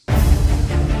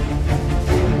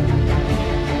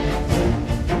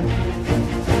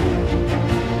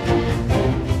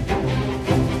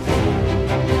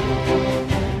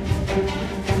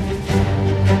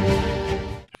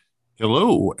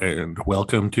Hello, and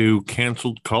welcome to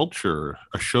Cancelled Culture,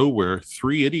 a show where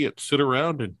three idiots sit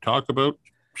around and talk about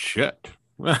shit.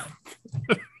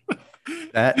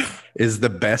 That is the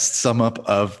best sum up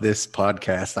of this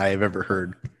podcast I have ever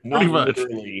heard. Pretty Not much.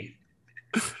 literally.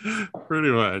 Pretty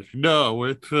much.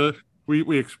 No,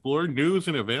 we explore news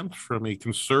and events from a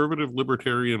conservative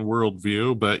libertarian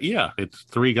worldview, but yeah, it's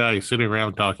three guys sitting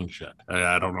around talking shit.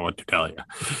 I don't know what to tell you.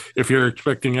 If you're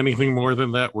expecting anything more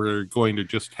than that, we're going to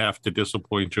just have to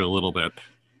disappoint you a little bit.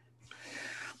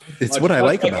 It's what I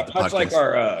like about the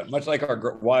podcast. Much like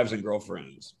our wives and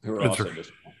girlfriends who are That's also right.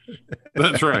 disappointed.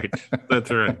 That's right.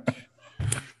 That's right.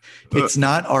 It's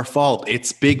not our fault.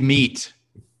 It's big meat.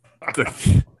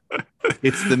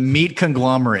 It's the meat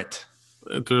conglomerate.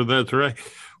 That's right.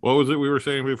 What was it we were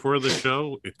saying before the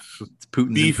show? It's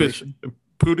Putin's beef inflation.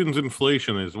 Putin's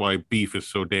inflation is why beef is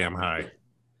so damn high.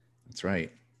 That's right.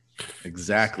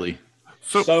 Exactly.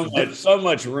 So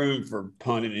much room for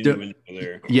pun and innuendo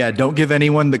there. Yeah, don't give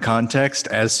anyone the context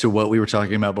as to what we were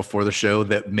talking about before the show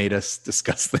that made us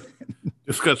discuss that.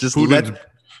 Just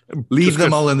Leave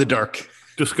them all in the dark.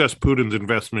 Discuss Putin's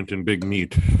investment in big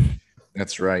meat.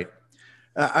 That's right.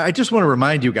 I just want to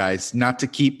remind you guys not to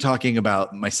keep talking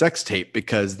about my sex tape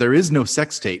because there is no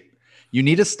sex tape. You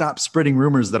need to stop spreading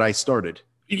rumors that I started.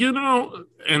 You know,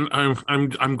 and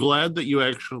I'm glad that you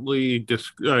actually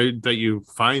that you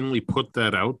finally put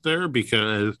that out there,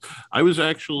 because I was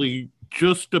actually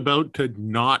just about to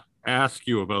not ask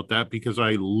you about that because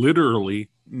I literally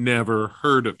never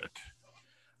heard of it.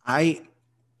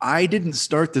 I didn't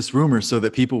start this rumor so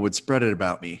that people would spread it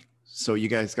about me. So you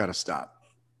guys got to stop.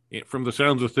 From the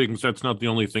sounds of things, that's not the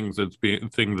only thing that's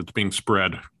being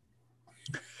spread.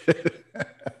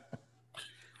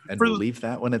 And we'll leave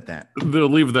that one at that. They'll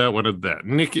leave that one at that.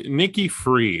 Nikki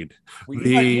Fried.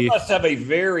 You must have a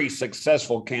very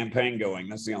successful campaign going.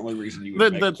 That's the only reason you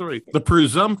would That's right. The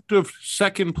presumptive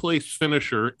second place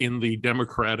finisher in the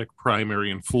Democratic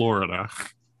primary in Florida.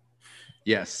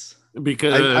 Yes.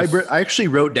 Because I actually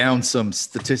wrote down some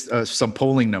some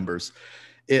polling numbers.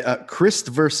 Christ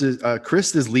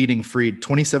is leading Fried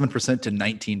 27% to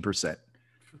 19%.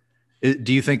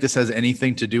 Do you think this has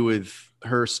anything to do with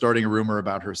her starting a rumor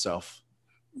about herself?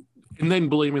 And then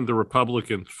blaming the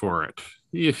Republicans for it.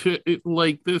 This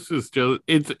is just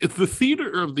it's the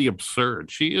theater of the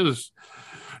absurd. She is,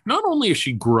 not only is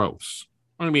she gross.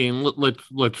 I mean,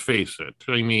 let's face it.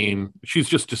 I mean, she's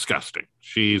just disgusting.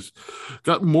 She's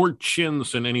got more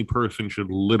chins than any person should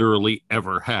literally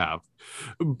ever have.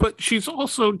 But she's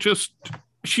also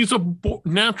she's a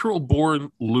natural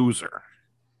born loser.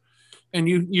 And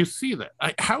you see that.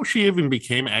 How she even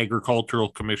became agricultural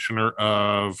commissioner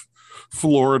of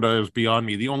Florida is beyond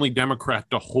me. The only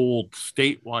Democrat to hold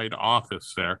statewide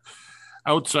office there.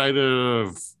 Outside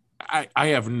of, I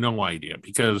have no idea,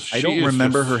 because I don't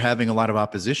remember her having a lot of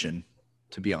opposition,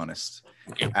 to be honest.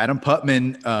 Yeah. Adam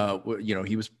Putman,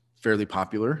 he was fairly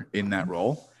popular in that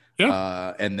role.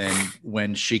 Yeah. And then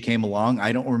when she came along,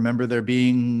 I don't remember there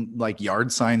being like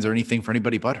yard signs or anything for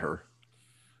anybody but her.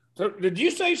 So did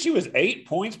you say she was 8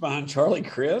 points behind Charlie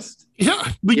Crist?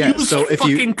 Yeah,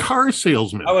 fucking car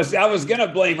salesman. I was gonna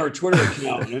blame her Twitter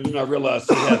account, and then I realized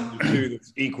she had two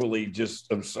that's equally just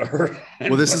absurd.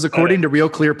 Well, this is according to Real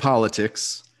Clear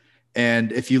Politics,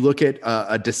 and if you look at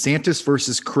a DeSantis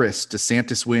versus Crist,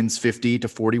 DeSantis wins 50% to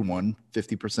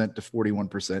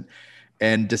 41%,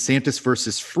 and DeSantis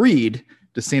versus Fried,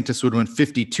 DeSantis would win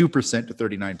 52% to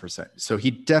 39%. So he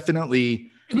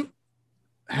definitely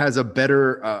has a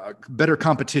better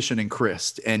competition in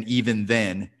Crist, and even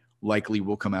then likely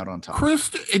will come out on top.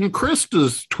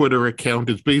 Krista's Twitter account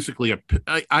is basically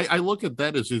I look at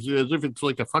that as if it's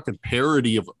like a fucking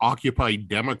parody of Occupy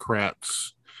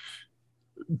Democrats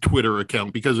Twitter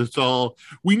account, because it's all,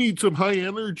 we need some high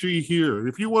energy here.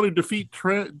 If you want to defeat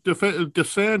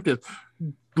DeSantis,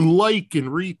 like and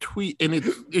retweet, and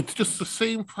it's just the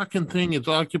same fucking thing as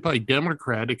Occupy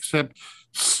Democrat, except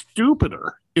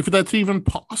stupider, if that's even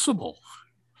possible.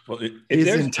 Well,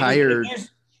 if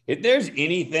there's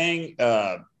anything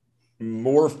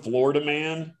more Florida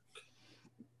man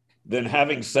than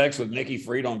having sex with Nikki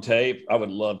Fried on tape, I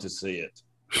would love to see it.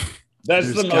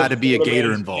 There's got to be a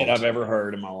gator involved I've ever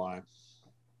heard in my life.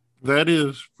 That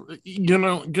is,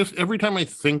 just every time I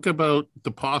think about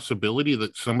the possibility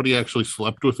that somebody actually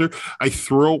slept with her, I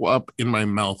throw up in my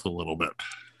mouth a little bit.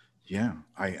 Yeah,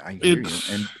 I hear you.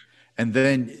 And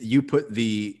then you put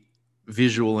the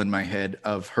visual in my head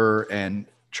of her and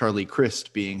Charlie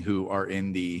Crist being who are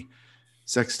in the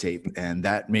sex tape, and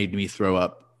that made me throw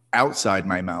up outside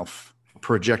my mouth,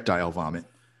 projectile vomit.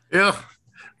 Yeah,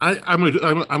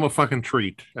 I'm a fucking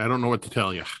treat. I don't know what to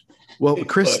tell you. Well,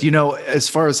 Chris, as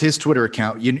far as his Twitter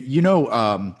account,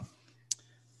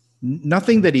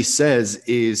 nothing that he says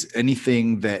is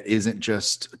anything that isn't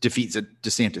just defeat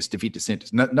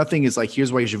DeSantis. Nothing is like,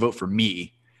 here's why you should vote for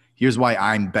me. Here's why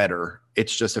I'm better.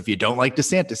 It's just, if you don't like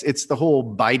DeSantis, it's the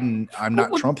whole Biden, I'm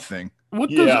not Trump thing.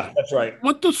 That's right.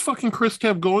 What does fucking Chris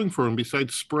have going for him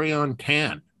besides spray on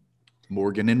tan?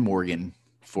 Morgan and Morgan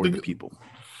for the people.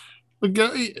 The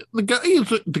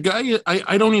guy.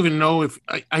 I don't even know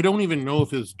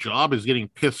if his job is getting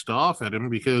pissed off at him,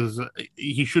 because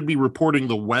he should be reporting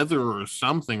the weather or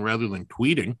something rather than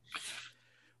tweeting.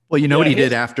 Well, what he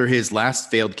did after his last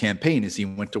failed campaign is he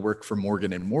went to work for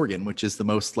Morgan and Morgan, which is the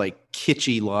most like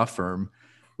kitschy law firm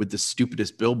with the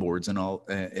stupidest billboards and all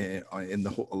in the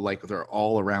whole, like they're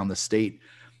all around the state.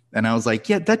 And I was like,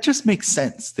 yeah, that just makes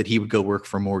sense that he would go work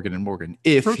for Morgan and Morgan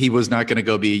if he was not going to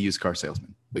go be a used car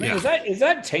salesman. Man, is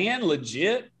that tan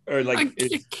legit, or like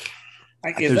is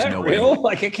that no real? Way.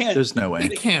 Like, it can't. There's no way.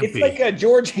 It can't it's be. Like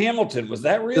George Hamilton. Was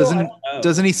that real?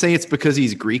 Doesn't he say it's because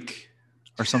he's Greek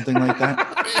or something like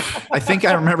that? I think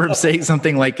I remember him saying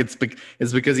something like it's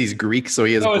because he's Greek, so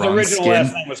he has bronze skin. His original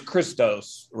last name was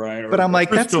Christos, right? But I'm like,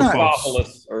 that's not.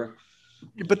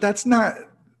 But that's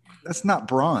not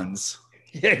bronze.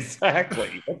 Yeah,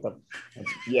 exactly.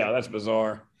 That's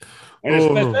bizarre. And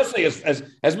especially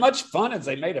as much fun as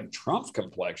they made of Trump's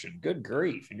complexion. Good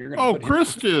grief! And you're going to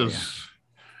Chris is.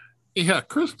 Yeah,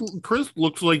 Chris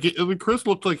looks like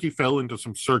he fell into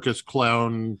some circus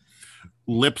clown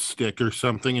lipstick or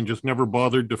something and just never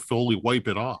bothered to fully wipe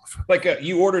it off. Like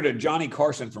you ordered a Johnny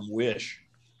Carson from Wish.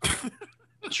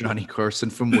 Johnny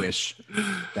Carson from Wish.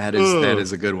 That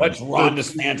is a good one. That's Ron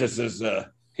DeSantis's.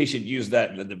 He should use that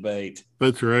in the debate.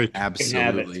 That's right.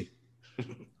 Absolutely.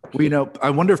 Well, I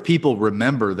wonder if people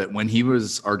remember that when he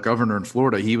was our governor in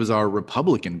Florida, he was our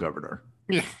Republican governor.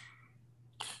 Yeah.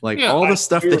 All the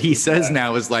stuff that he says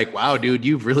now is like, wow, dude,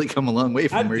 you've really come a long way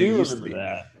from where you used to be.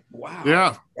 That. Wow.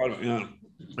 Yeah.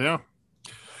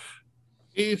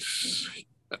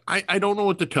 I don't know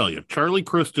what to tell you. Charlie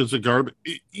Crist is a garbage.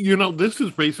 This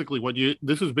is basically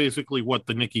what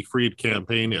the Nikki Fried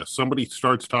campaign is. Somebody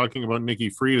starts talking about Nikki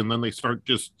Fried, and then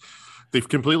they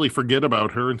completely forget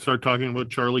about her and start talking about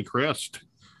Charlie Crist.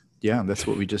 Yeah, that's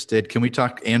what we just did. Can we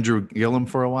talk Andrew Gillum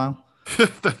for a while?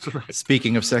 That's right.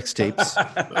 Speaking of sex tapes.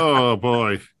 Oh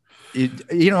boy.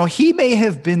 He may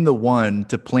have been the one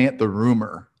to plant the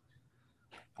rumor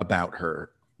about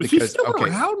her. Is he still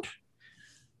around?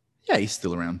 Yeah, he's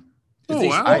still around. Is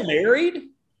he still married?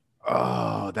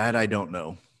 Oh, that I don't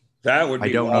know. That would be.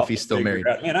 I don't know if he's still married.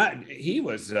 Man, he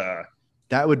was.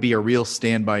 That would be a real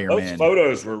stand by your man.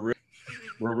 Those photos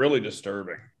were really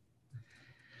disturbing.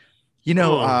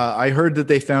 I heard that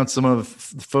they found some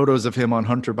of the photos of him on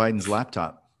Hunter Biden's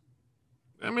laptop.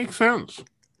 That makes sense.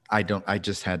 I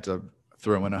just had to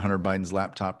throw in a Hunter Biden's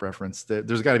laptop reference.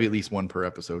 There's got to be at least one per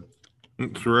episode.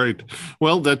 That's right.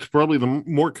 Well, that's probably the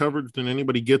more coverage than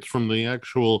anybody gets from the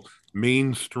actual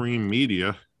mainstream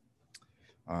media.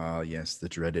 Yes, the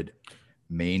dreaded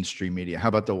mainstream media. How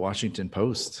about the Washington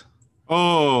Post?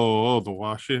 Oh, the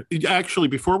Washington. Actually,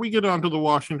 before we get on to the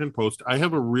Washington Post, I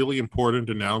have a really important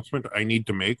announcement I need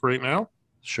to make right now.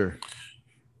 Sure.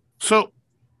 So,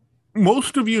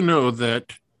 most of you know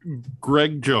that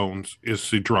Greg Jones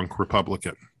is the drunk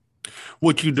Republican.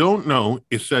 What you don't know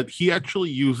is that he actually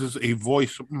uses a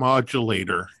voice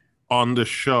modulator on the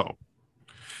show.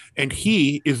 And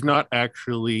he is not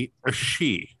actually a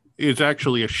she. It's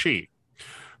actually a she.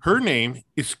 Her name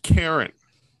is Karen.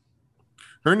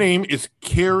 Her name is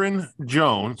Karen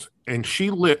Jones, and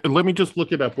let me just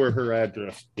look it up where her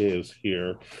address is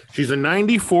here. She's a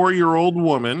 94-year-old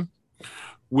woman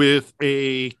with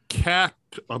a cat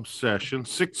obsession,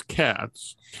 6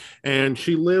 cats, and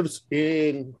she lives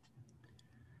in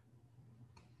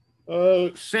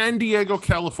San Diego,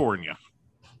 California.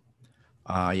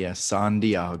 Yes, San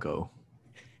Diego.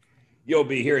 You'll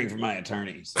be hearing from my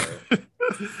attorney, sir.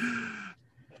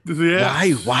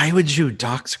 Yes. Why would you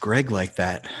dox Greg like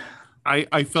that?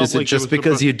 I felt Is it just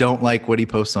because you don't like what he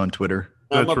posts on Twitter?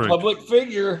 I'm a public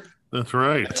figure. That's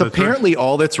right. It's apparently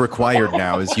all that's required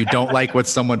now is you don't like what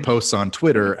someone posts on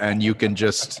Twitter and you can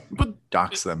just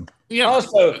dox them. Yeah.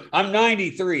 Also, I'm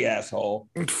 93, asshole.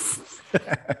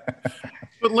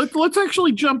 But let's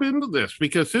actually jump into this,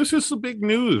 because this is the big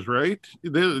news, right?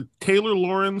 Taylor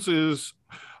Lawrence's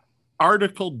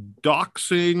article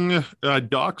doxing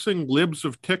libs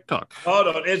of TikTok.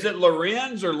 Hold on, is it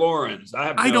Lorenz or Lawrence?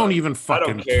 I don't even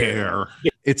fucking care.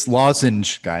 It's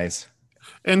lozenge, guys.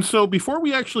 And so before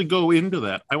we actually go into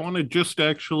that, I want to just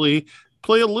actually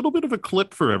play a little bit of a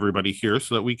clip for everybody here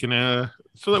so that we can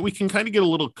kind of get a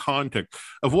little context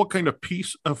of what kind of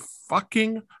piece of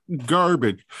fucking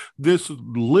garbage this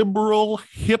liberal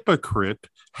hypocrite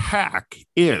hack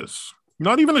is.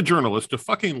 Not even a journalist, a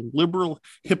fucking liberal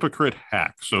hypocrite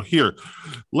hack. So here,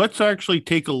 let's actually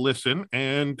take a listen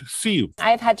and see.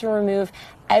 I've had to remove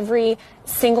every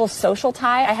single social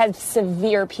tie. I had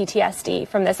severe PTSD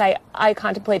from this. I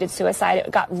contemplated suicide. It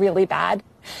got really bad.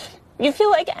 You feel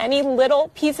like any little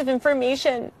piece of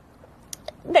information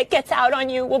that gets out on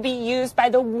you will be used by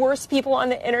the worst people on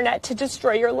the internet to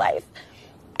destroy your life.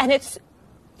 And it's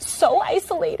so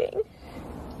isolating.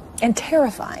 And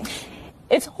terrifying.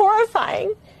 It's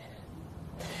horrifying.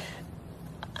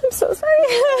 I'm so sorry.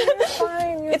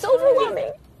 It's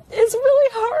overwhelming. It's really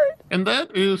hard. And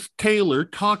that is Taylor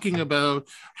talking about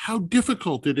how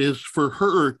difficult it is for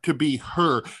her to be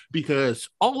her, because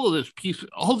all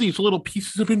these little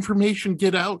pieces of information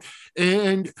get out,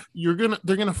 and they're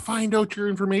gonna find out your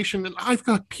information. And I've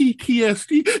got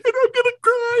PTSD, and I'm gonna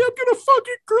cry. I'm gonna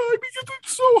fucking cry because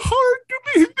it's so hard to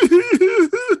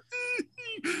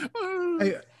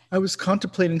be. I was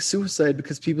contemplating suicide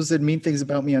because people said mean things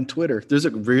about me on Twitter. There's a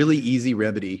really easy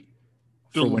remedy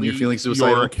for when you're feeling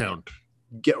suicidal. Your account.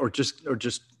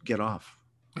 Just get off.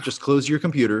 Just close your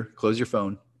computer, close your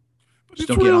phone.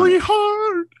 Just it's really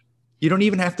hard. You don't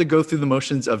even have to go through the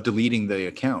motions of deleting the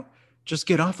account. Just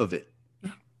get off of it.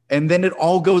 And then it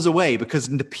all goes away, because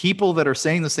the people that are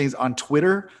saying those things on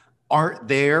Twitter aren't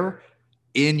there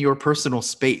in your personal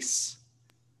space.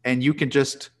 And you can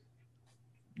just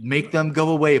make them go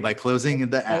away by closing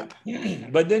the app.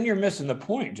 But then you're missing the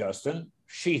point, Justin.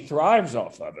 She thrives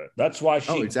off of it. That's why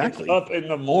she gets up in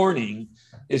the morning,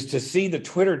 is to see the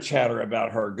Twitter chatter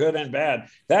about her, good and bad.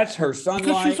 That's her sunlight.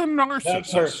 Because she's a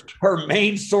narcissist. That's her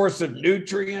main source of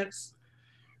nutrients.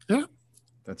 Yeah,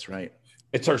 that's right.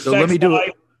 It's her sex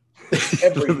life.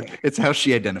 Everything. It's how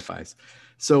she identifies.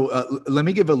 So let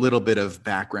me give a little bit of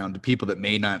background to people that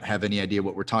may not have any idea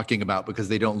what we're talking about because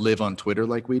they don't live on Twitter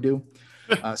like we do.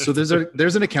 So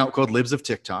there's an account called Libs of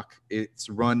TikTok. It's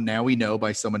run, now we know,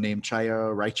 by someone named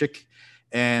Chaya Raichik.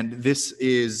 And this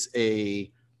is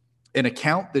an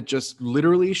account that just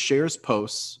literally shares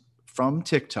posts from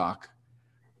TikTok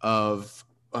of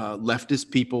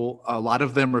leftist people. A lot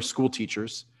of them are school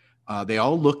teachers. They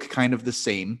all look kind of the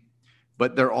same,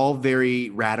 but they're all very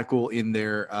radical in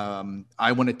their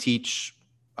I want to teach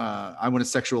I want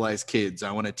to sexualize kids.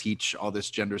 I want to teach all this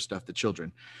gender stuff to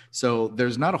children. So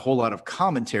there's not a whole lot of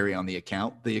commentary on the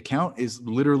account. The account is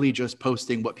literally just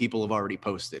posting what people have already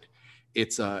posted.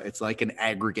 It's like an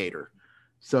aggregator.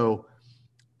 So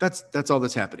that's all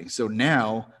that's happening. So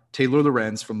now Taylor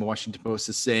Lorenz from the Washington Post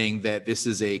is saying that this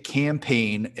is a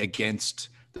campaign against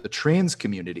the trans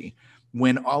community,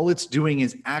 when all it's doing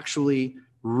is actually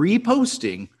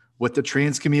reposting what the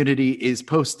trans community is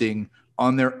posting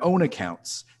on their own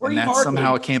accounts. And that's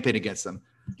somehow a campaign against them.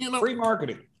 Free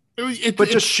marketing. But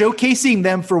just showcasing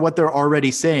them for what they're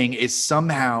already saying is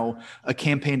somehow a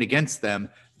campaign against them.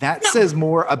 That says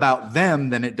more about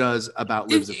them than it does about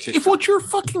Libs of TikTok. If what you're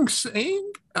fucking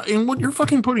saying and what you're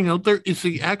fucking putting out there is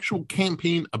the actual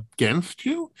campaign against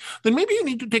you, then maybe you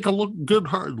need to take a good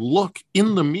hard look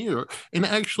in the mirror and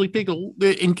actually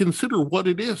and consider what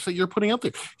it is that you're putting out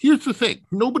there. Here's the thing.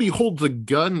 Nobody holds a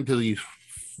gun to these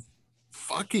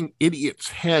fucking idiots'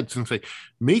 heads and say,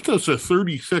 make us a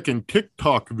 30-second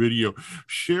TikTok video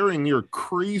sharing your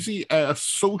crazy ass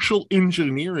social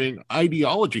engineering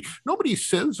ideology. Nobody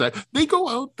says that. They go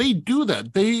out, they do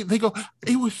that. They go,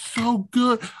 it was so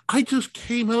good. I just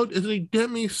came out as a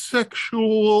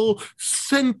demisexual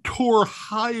centaur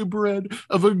hybrid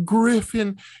of a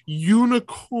griffin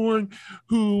unicorn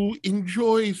who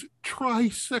enjoys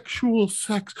trisexual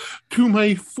sex to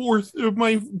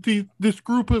this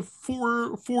group of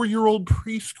four-year-old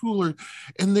preschoolers.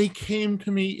 And they came to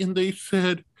me and they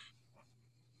said,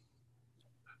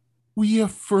 we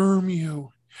affirm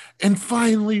you. And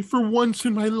finally, for once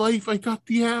in my life, I got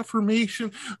the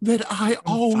affirmation that I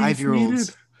always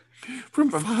needed. From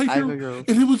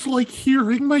 5-year-olds. And it was like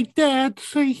hearing my dad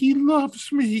say he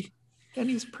loves me. And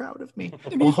he's proud of me.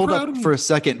 Well, hold up for a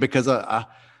second, because a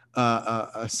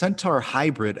centaur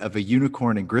hybrid of a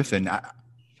unicorn and griffin,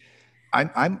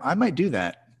 I might do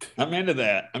that. I'm into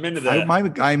that.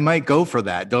 I might go for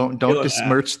that. Don't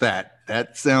besmirch that.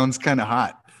 That sounds kind of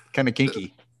hot, kind of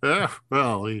kinky.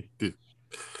 Well,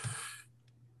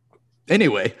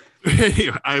 anyway,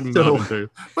 I'm not there.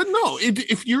 But no,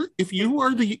 if you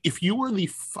are the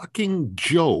fucking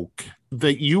joke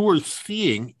that you are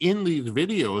seeing in these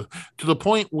videos, to the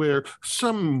point where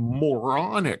some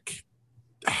moronic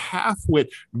half-wit,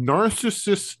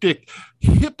 narcissistic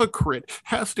hypocrite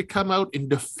has to come out and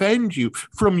defend you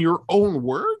from your own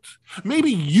words?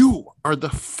 Maybe you are the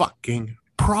fucking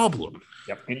problem.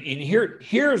 Yep. And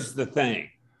here's the thing.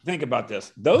 Think about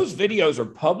this. Those videos are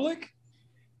public.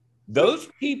 Those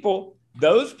people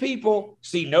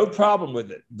see no problem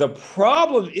with it. The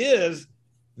problem is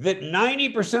that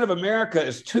 90% of America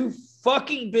is too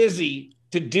fucking busy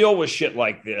to deal with shit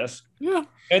like this. Yeah.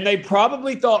 And they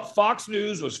probably thought Fox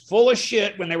News was full of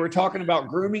shit when they were talking about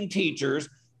grooming teachers,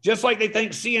 just like they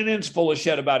think CNN's full of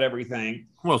shit about everything.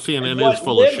 Well, CNN is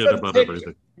full of shit about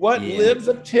everything. What Libs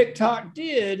of TikTok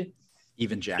did,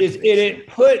 even Jack, is it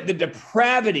put the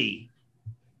depravity.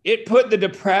 It put the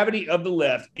depravity of the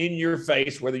left in your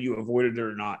face, whether you avoided it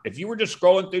or not. If you were just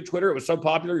scrolling through Twitter, it was so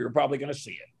popular, you're probably going to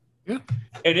see it. Yeah.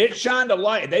 And it shined a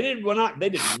light. They did not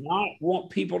want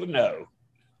people to know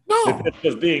that this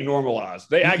was being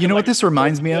normalized. You know what this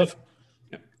reminds me of?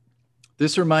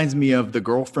 This reminds me of the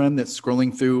girlfriend that's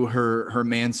scrolling through her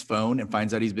man's phone and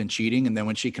finds out he's been cheating. And then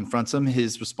when she confronts him,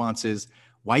 his response is,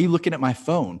 "Why are you looking at my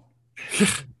phone?"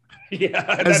 Yeah,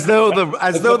 as though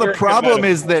the problem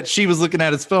is that she was looking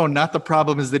at his phone, not the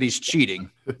problem is that he's cheating.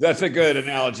 That's a good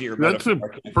analogy. That's a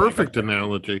perfect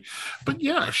analogy. But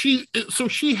yeah, she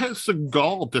has the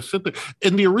gall to sit there.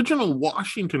 In the original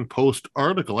Washington Post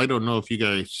article, I don't know if you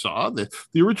guys saw this,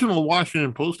 the original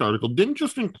Washington Post article didn't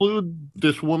just include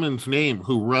this woman's name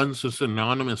who runs this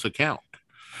anonymous account.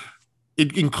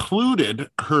 It included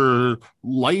her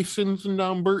license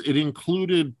number. It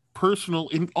included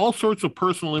all sorts of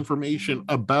personal information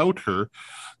about her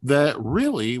that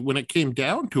really, when it came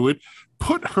down to it,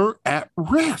 put her at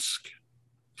risk.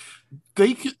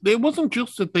 It wasn't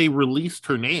just that they released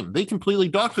her name. They completely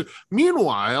doxed her.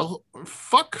 Meanwhile,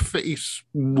 fuckface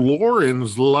Laura,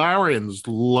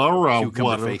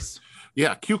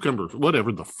 yeah, Cucumber,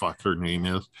 whatever the fuck her name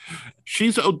is.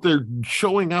 She's out there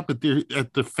showing up at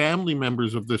the family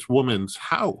members of this woman's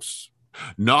house,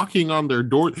 knocking on their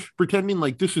door, pretending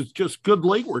like this is just good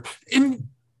legwork.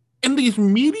 And these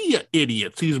media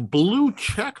idiots, these blue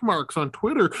check marks on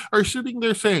Twitter, are sitting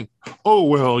there saying, "Oh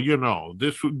well,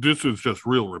 this is just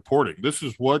real reporting. This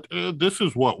is what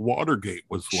Watergate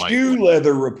was like." Shoe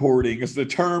leather reporting is the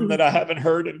term that I haven't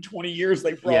heard in 20 years.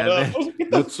 They brought up.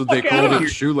 That's what they call it,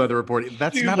 shoe leather reporting.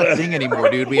 That's not a thing anymore,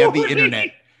 dude. We have the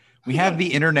internet. We have the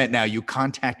internet now. You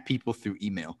contact people through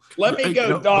email. Let me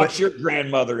go dox your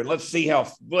grandmother and let's see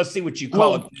what you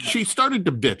call it. She started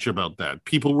to bitch about that.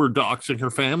 People were doxing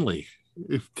her family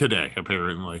today,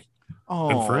 apparently.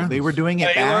 Oh, they were doing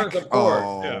it back.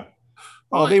 Yeah.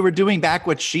 Oh, they were doing back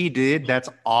what she did. That's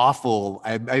awful.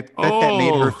 I bet that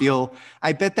made her feel.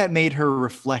 I bet that made her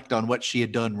reflect on what she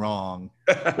had done wrong.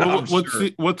 Well,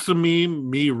 what's the meme?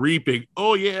 Me reaping.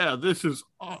 Oh yeah, this is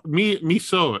me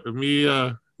sowing.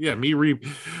 Me reap.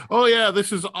 Oh yeah,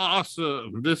 this is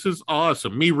awesome. This is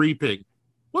awesome. Me reaping.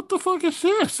 What the fuck is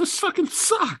this? This fucking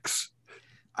sucks.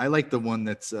 I like the one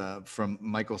that's from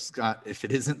Michael Scott. If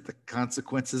it isn't the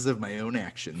consequences of my own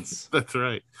actions. That's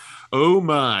right. Oh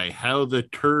my, how the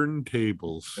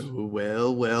turntables. Oh,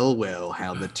 well,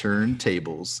 how the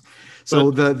turntables.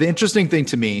 So the interesting thing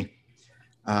to me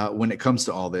when it comes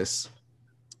to all this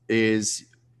is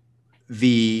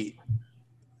the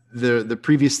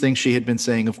previous thing she had been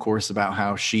saying, of course, about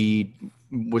how she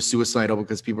was suicidal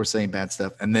because people were saying bad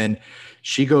stuff. And then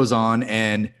she goes on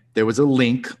and there was a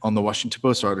link on the Washington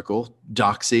Post article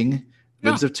doxing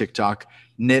Libs of TikTok.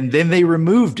 And then they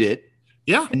removed it.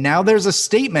 Yeah. And now there's a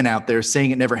statement out there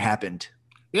saying it never happened.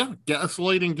 Yeah.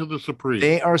 Gaslighting to the supreme.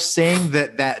 They are saying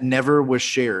that never was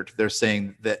shared. They're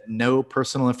saying that no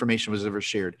personal information was ever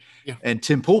shared. Yeah. And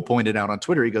Tim Pool pointed out on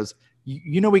Twitter, he goes,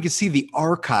 we can see the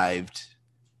archived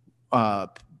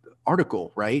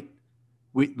article, right?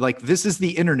 This is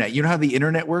the internet. You know how the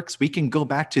internet works? We can go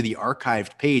back to the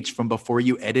archived page from before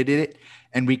you edited it,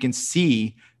 and we can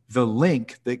see the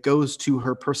link that goes to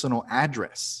her personal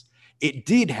address. It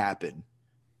did happen.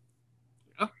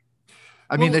 Yeah.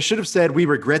 I mean, they should have said, "We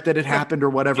regret that it happened," or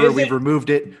whatever. We've removed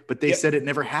it, but they said it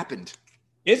never happened.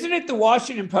 Isn't it the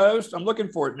Washington Post? I'm looking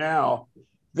for it now.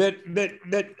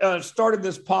 That started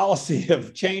this policy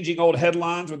of changing old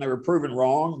headlines when they were proven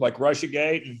wrong, like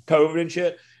Russiagate and COVID and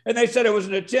shit. And they said it was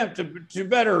an attempt to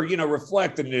better,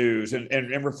 reflect the news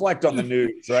and reflect on the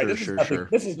news, right? Sure.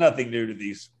 This is nothing new to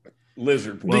these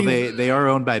lizard. Well, they are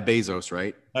owned by Bezos,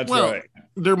 right? That's right.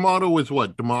 Their motto is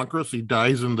what? Democracy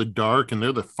dies in the dark, and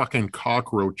they're the fucking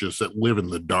cockroaches that live in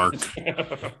the dark.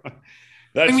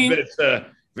 It's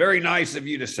very nice of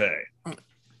you to say.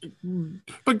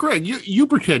 But Greg, you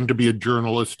pretend to be a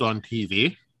journalist on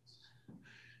TV.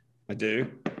 I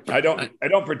do. I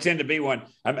don't pretend to be one.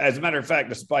 As a matter of fact,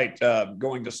 despite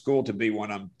going to school to be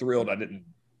one, I'm thrilled I didn't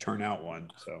turn out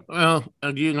one. So, well,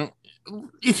 you know,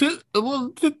 is it?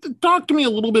 Well, talk to me a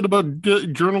little bit about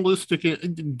journalistic.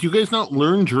 Do you guys not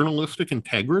learn journalistic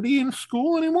integrity in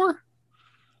school anymore?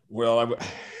 Well,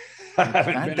 I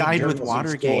haven't That been died in with journalism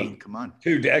Watergate. Come on.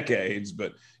 2 decades,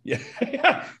 but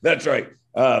yeah, that's right.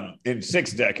 In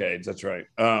 6 decades, that's right.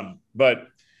 But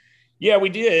yeah, we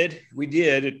did.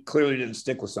 It clearly didn't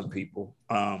stick with some people.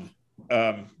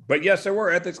 But yes, there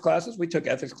were ethics classes. We took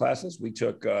ethics classes. We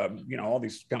took, all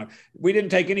these we didn't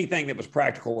take anything that was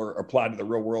practical or applied to the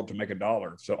real world to make a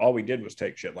dollar. So all we did was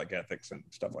take shit like ethics and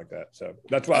stuff like that. So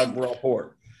that's why we're all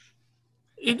poor.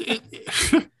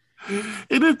 It's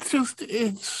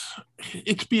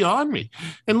beyond me.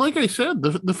 And like I said,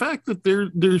 the fact that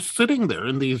they're sitting there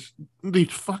and these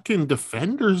fucking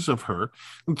defenders of her,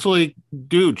 it's like,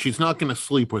 dude, she's not going to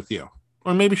sleep with you,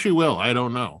 or maybe she will. I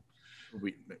don't know.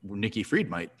 Nikki Fried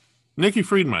might.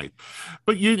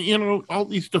 But you know, all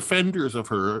these defenders of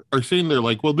her are saying they're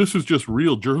like, well, this is just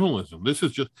real journalism.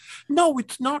 No,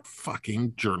 it's not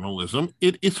fucking journalism.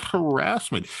 It is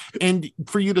harassment. And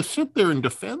for you to sit there and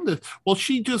defend this, well,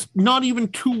 she just not even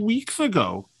 2 weeks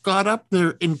ago got up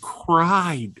there and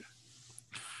cried.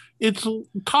 It's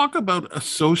talk about a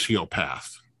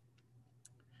sociopath.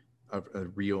 A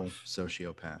real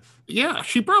sociopath. Yeah,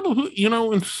 she probably,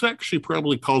 in sex, she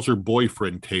probably calls her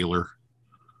boyfriend Taylor.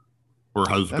 Or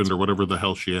husband, or whatever the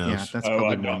hell she has. Yeah, that's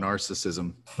probably more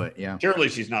narcissism. But yeah, surely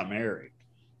she's not married.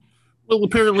 Well,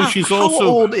 apparently she's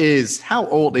also. How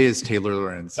old is Taylor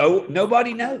Lorenz? Oh,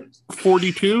 nobody knows.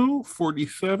 42,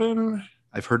 47.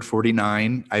 I've heard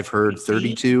 49. I've heard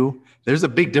 32. There's a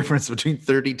big difference between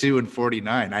 32 and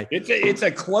 49. It's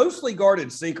a closely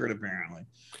guarded secret, apparently.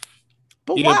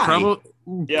 But why?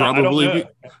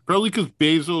 Probably because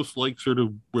Bezos likes her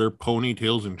to wear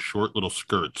ponytails and short little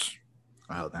skirts.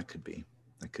 Wow, that could be.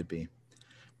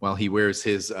 While he wears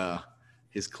his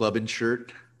clubbing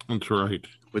shirt. That's right.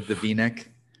 With the V-neck.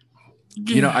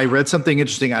 Yeah. I read something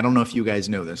interesting. I don't know if you guys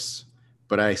know this,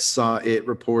 but I saw it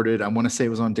reported. I want to say it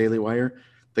was on Daily Wire.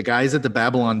 The guys at the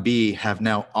Babylon Bee have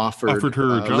now offered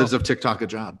her a job. Lives of TikTok a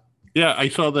job. Yeah, I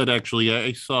saw that actually.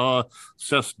 I saw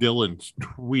Seth Dillon's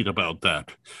tweet about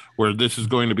that, where this is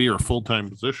going to be her full-time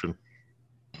position.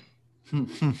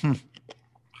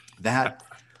 That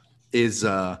is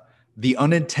the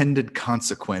unintended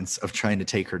consequence of trying to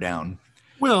take her down.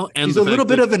 Well, and she's a little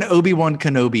bit of an Obi-Wan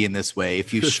Kenobi in this way.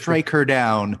 If you strike her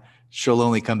down, she'll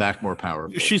only come back more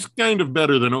powerful. She's kind of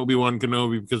better than Obi-Wan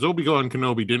Kenobi, because Obi-Wan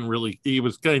Kenobi he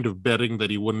was kind of betting that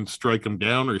he wouldn't strike him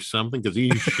down or something, because he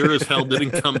sure as hell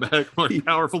didn't come back more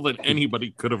powerful than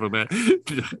anybody could have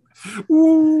imagined.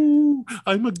 Ooh,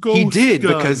 I'm a ghost.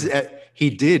 He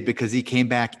did because he came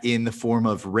back in the form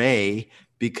of Rey,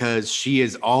 because she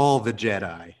is all the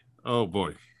Jedi. Oh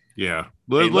boy. Yeah.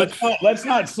 Hey, let's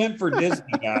not simp for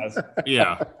Disney, guys.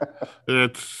 Yeah.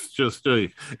 It's just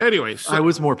anyway. So, I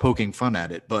was more poking fun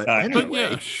at it, but anyway. But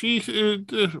yeah,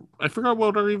 I forgot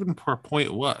what our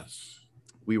point was.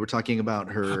 We were talking about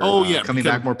her coming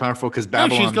back more powerful because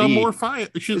Babylon she's got Bee, more fire.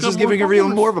 This is giving her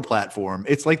even more of a platform.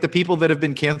 It's like the people that have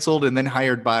been canceled and then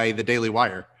hired by the Daily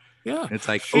Wire. Yeah. It's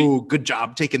like, good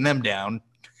job taking them down.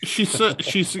 She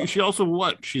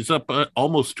also she's up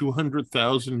almost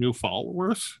 200,000 new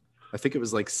followers. I think it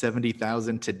was like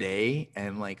 70,000 today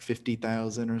and like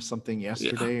 50,000 or something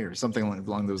yesterday or something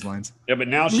along those lines. Yeah, but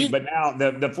now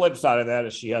the flip side of that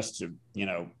is she has to,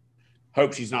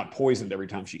 hope she's not poisoned every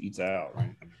time she eats out.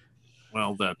 Right?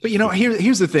 Well, but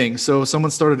here's the thing. So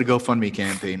someone started a GoFundMe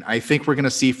campaign. I think we're going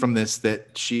to see from this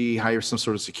that she hires some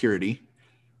sort of security,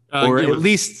 or at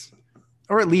least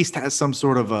has some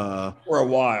sort of for a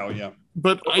while, yeah.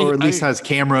 But at least has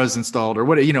cameras installed or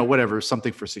whatever,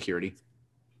 something for security.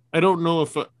 I don't know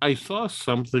if I saw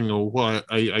something or what.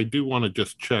 I do want to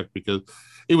just check because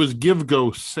it was Give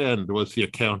Go Send was the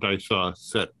account I saw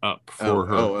set up for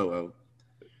her.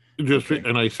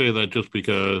 And I say that just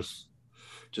because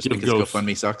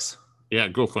GoFundMe sucks. Yeah,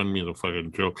 GoFundMe is a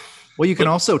fucking joke. Well, you can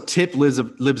also tip Libs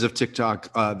of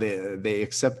TikTok. They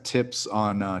accept tips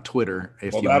on Twitter.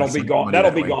 That'll be gone.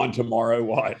 That'll be gone tomorrow.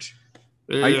 Watch.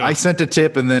 I sent a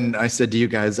tip and then I said to you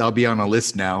guys, I'll be on a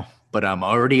list now, but I'm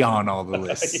already on all the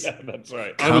lists. Yeah, that's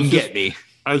right. Come get me.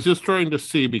 I was just trying to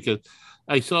see because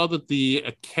I saw that the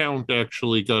account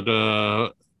actually got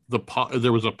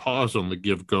there was a pause on the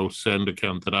Give Go Send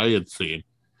account that I had seen.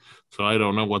 So I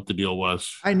don't know what the deal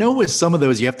was. I know with some of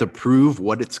those you have to prove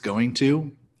what it's going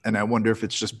to, and I wonder if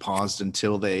it's just paused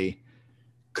until they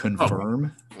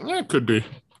confirm. That could be.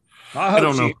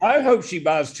 I hope she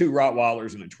buys 2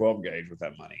 Rottweilers and a 12 gauge with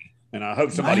that money. And I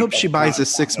hope somebody. I hope she buys a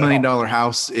 $6 million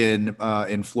house in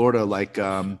Florida, like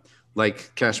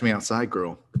Cash Me Outside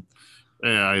girl.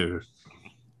 Yeah,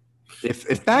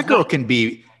 If that girl can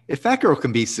be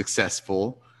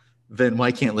successful, then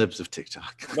why can't Libs of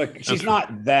TikTok? Look, she's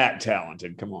not that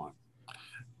talented. Come on.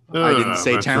 I didn't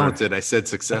say that's talented. right. I said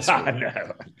successful. I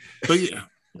know. But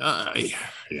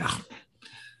yeah.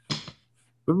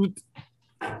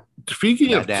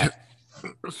 Speaking of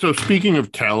speaking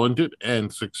of talented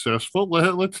and successful,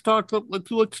 let's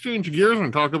change gears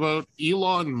and talk about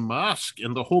Elon Musk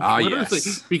and the whole Twitter thing.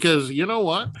 Because you know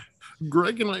what?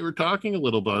 Greg and I were talking a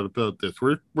little bit about this.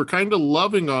 We're kind of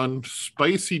loving on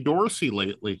Spicy Dorsey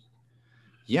lately.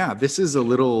 Yeah, this is a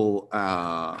little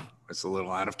it's a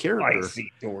little out of character.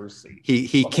 Spicy Dorsey.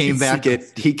 He came back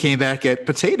at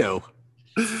Potato.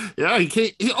 Yeah,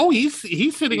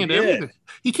 he's sitting at everything.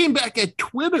 He came back at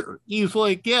Twitter. He's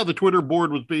like, yeah, the Twitter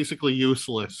board was basically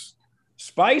useless.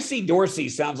 Spicy Dorsey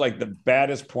sounds like the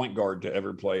baddest point guard to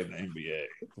ever play in the NBA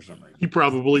for some reason. He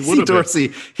probably would have.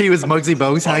 Dorsey. He was Muggsy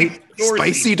Bogues' height.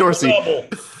 Spicy Dorsey. Double.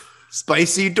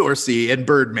 Spicy Dorsey and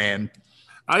Birdman.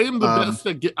 I am the best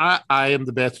at I am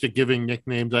the best at giving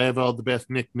nicknames. I have all the best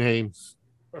nicknames.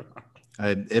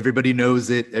 Everybody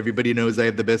knows it. Everybody knows I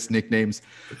have the best nicknames.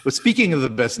 But speaking of the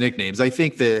best nicknames, I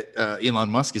think that Elon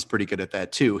Musk is pretty good at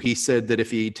that too. He said that if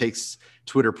he takes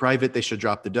Twitter private, they should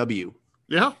drop the W.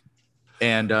 Yeah.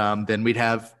 And then we'd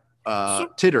have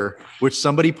Titter, which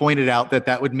somebody pointed out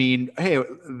that would mean, hey,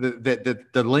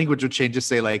 the language would change to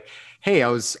say like, hey, I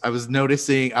was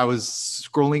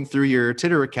scrolling through your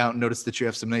Titter account and noticed that you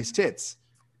have some nice tits.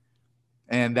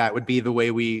 And that would be the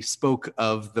way we spoke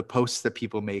of the posts that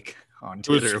people make on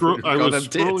Twitter. I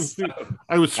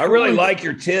really like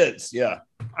your tits. Yeah.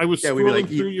 I was scrolling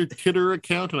through your Twitter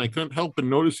account and I couldn't help but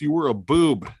notice you were a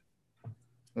boob.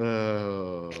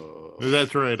 Oh,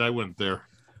 that's right. I went there.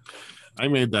 I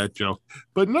made that joke,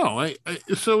 but no,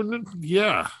 So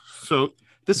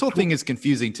this whole thing is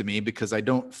confusing to me because I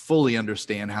don't fully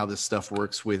understand how this stuff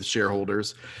works with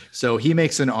shareholders. So he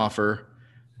makes an offer.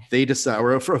 They decide,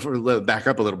 or back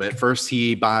up a little bit. First,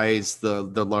 he buys the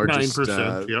largest,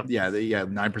 9%,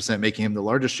 9%, making him the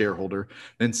largest shareholder.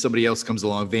 Then somebody else comes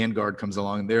along, Vanguard comes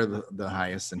along, and they're the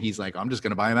highest. And he's like, I'm just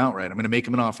going to buy him outright. I'm going to make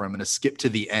him an offer. I'm going to skip to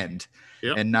the end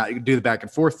and not do the back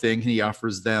and forth thing. He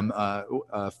offers them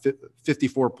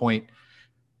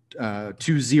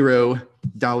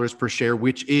 $54.20 per share,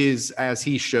 which is, as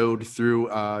he showed through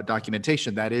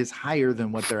documentation, that is higher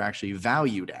than what they're actually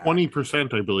valued at.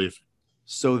 20%, I believe.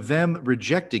 So them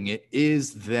rejecting it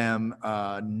is them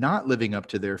not living up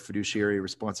to their fiduciary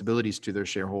responsibilities to their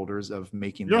shareholders of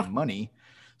making them money.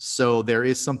 So there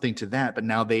is something to that. But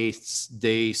now they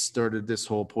started this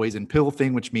whole poison pill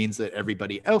thing, which means that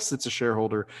everybody else that's a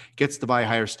shareholder gets to buy a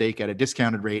higher stake at a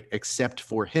discounted rate, except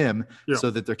for him,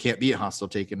 so that there can't be a hostile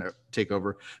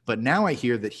takeover. But now I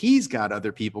hear that he's got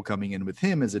other people coming in with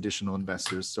him as additional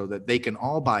investors so that they can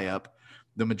all buy up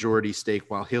the majority stake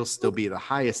while he'll still be the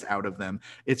highest out of them.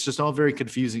 It's just all very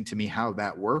confusing to me how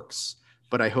that works,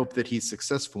 but I hope that he's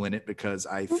successful in it because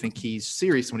I think he's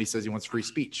serious when he says he wants free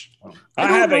speech. I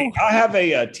have a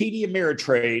TD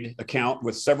Ameritrade account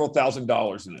with several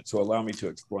 $1,000s in it, so allow me to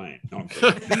explain. No,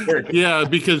 yeah,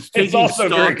 because taking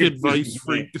stock advice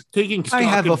I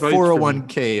have a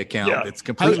 401k account that's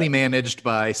completely managed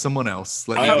by someone else.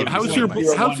 How's your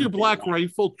Black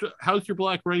Rifle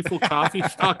coffee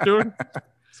stock doing?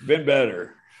 It's been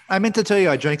better. I meant to tell you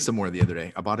I drank some more the other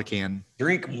day. I bought a can.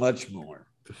 Drink much more.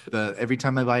 Every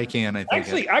time I buy a can, I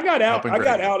think I got out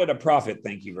at a profit.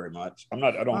 Thank you very much. I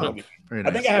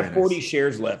think I have 40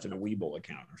 shares left in a Webull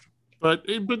account or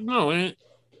something. But no,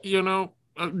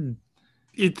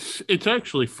 it's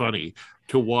actually funny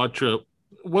to watch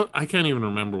I can't even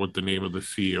remember what the name of the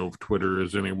CEO of Twitter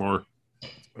is anymore.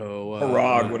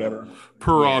 Parag,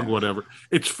 whatever.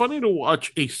 It's funny to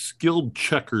watch a skilled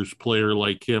checkers player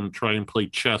like him try and play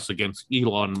chess against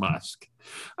Elon Musk.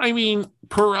 I mean,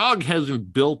 Parag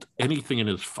hasn't built anything in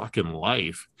his fucking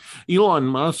life. Elon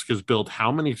Musk has built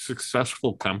how many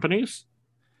successful companies?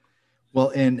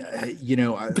 Well, and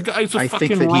the guy's a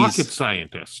fucking rocket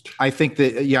scientist. I think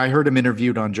that I heard him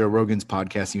interviewed on Joe Rogan's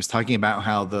podcast. He was talking about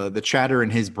how the chatter in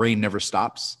his brain never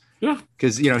stops. Yeah,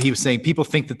 because he was saying people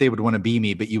think that they would want to be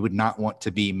me, but you would not want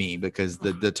to be me because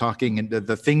the talking and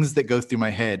the things that go through my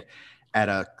head at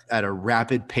a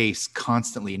rapid pace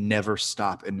constantly never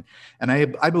stop, and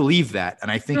I believe that, and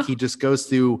I think he just goes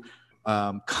through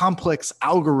complex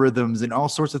algorithms and all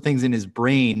sorts of things in his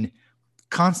brain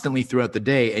constantly throughout the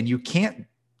day, and you can't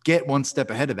get one step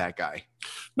ahead of that guy.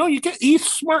 No, you can't. He's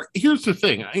smart. Here's the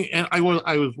thing. I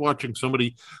was watching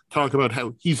somebody talk about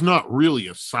how he's not really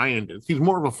a scientist. He's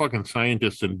more of a fucking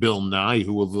scientist than Bill Nye,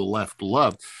 who the left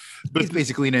loved. But he's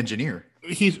basically an engineer.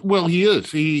 He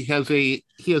is. He has a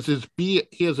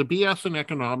BS in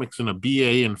economics and a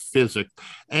BA in physics,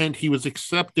 and he was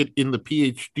accepted in the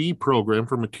PhD program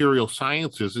for material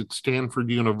sciences at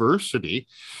Stanford University,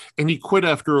 and he quit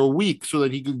after a week so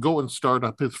that he could go and start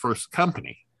up his first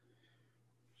company.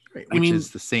 Right, which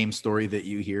is the same story that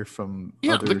you hear from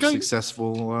other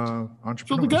successful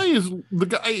entrepreneurs. So the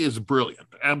guy is brilliant,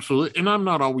 absolutely. And I'm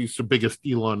not always the biggest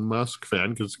Elon Musk fan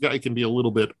because the guy can be a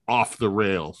little bit off the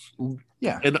rails.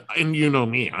 Yeah, and you know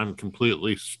me, I'm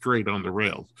completely straight on the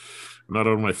rails, not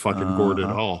on my fucking board at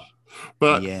all.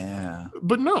 But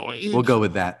no, we'll go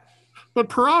with that. But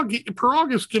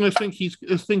Parag is gonna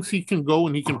thinks he can go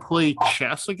and he can play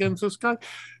chess against this guy.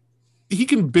 He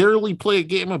can barely play a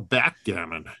game of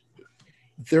backgammon.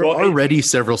 They're already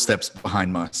several steps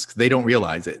behind Musk. They don't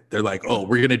realize it. They're like, oh,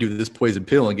 we're going to do this poison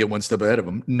pill and get one step ahead of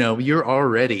him. No, you're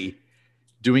already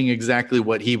doing exactly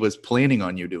what he was planning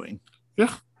on you doing.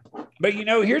 Yeah. But,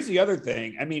 here's the other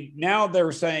thing. I mean, now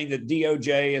they're saying that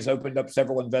DOJ has opened up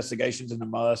several investigations into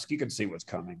Musk. You can see what's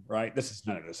coming, right?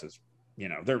 None of this is,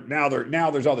 now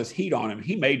there's all this heat on him.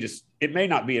 It may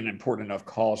not be an important enough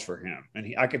cause for him.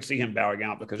 And I could see him bowing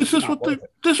out because this is what they do.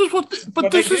 This is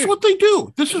what they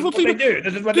do. This is what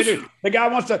they do. The guy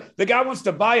wants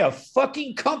to buy a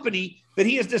fucking company that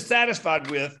he is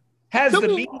dissatisfied with, has the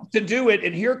means to do it.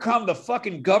 And here come the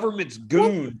fucking government's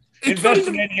goon.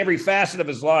 Investigating every facet of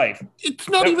his life. It's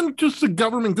not even just the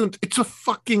government goons. It's a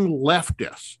fucking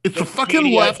leftist. It's a fucking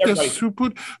leftist who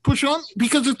push on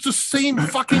because it's the same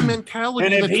fucking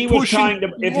mentality. And if he was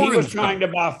trying to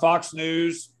buy Fox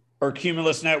News or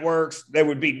Cumulus Networks, there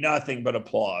would be nothing but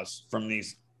applause from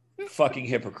these fucking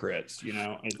hypocrites.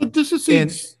 But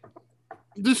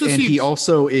he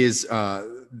also is.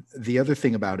 The other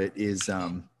thing about it is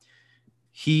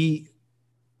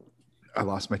I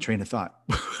lost my train of thought.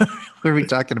 What are we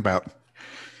talking about?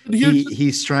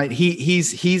 He's trying.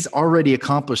 He's already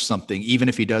accomplished something, even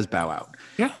if he does bow out.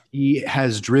 Yeah, he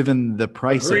has driven the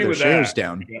price of their shares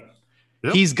down. Yeah.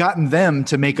 Yep. He's gotten them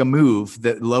to make a move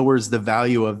that lowers the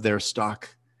value of their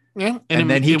stock. Yeah, and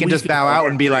then he can just bow out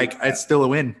and be like, "It's still a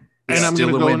win." And I'm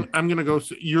going to go.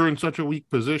 You're in such a weak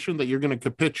position that you're going to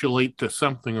capitulate to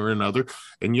something or another,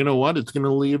 and you know what? It's going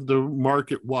to leave the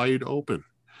market wide open.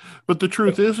 But the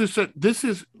truth is that this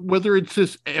is, whether it's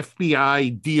this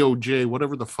FBI, DOJ,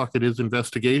 whatever the fuck it is,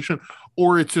 investigation,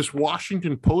 or it's this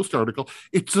Washington Post article,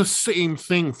 it's the same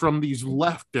thing from these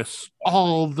leftists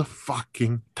all the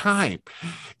fucking time.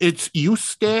 It's you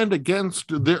stand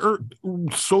against their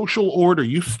social order.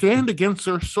 You stand against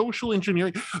their social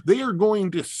engineering. They are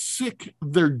going to sick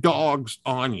their dogs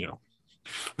on you.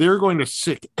 They're going to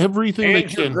sick everything they can.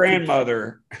 And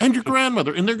your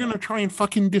grandmother. And they're going to try and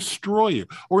fucking destroy you.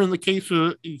 Or in the case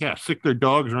of, sick their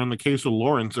dogs, or in the case of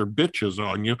Lawrence, they're bitches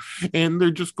on you. And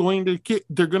they're just going to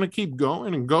keep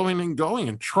going and going and going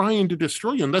and trying to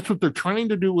destroy you. And that's what they're trying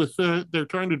to do with,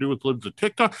 Libs of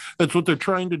TikTok. That's what they're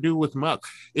trying to do with Musk.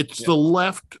 It's the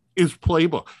left is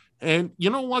playbook. And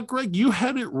you know what, Greg? You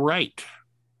had it right.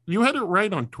 You had it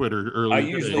right on Twitter earlier. I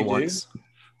usually do.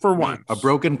 For once. A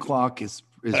broken clock is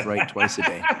right twice a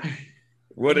day.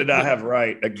 What did I have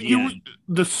right again?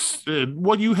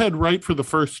 What you had right for the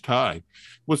first time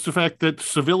was the fact that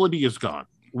civility is gone.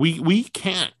 We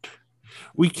can't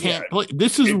play.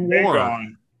 This is war.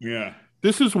 Yeah.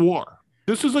 This is war.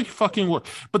 This is like fucking war.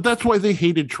 But that's why they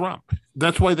hated Trump.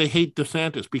 That's why they hate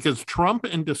DeSantis, because Trump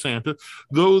and DeSantis,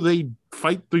 though they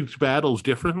fight these battles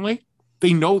differently,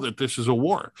 they know that this is a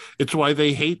war. It's why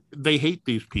they hate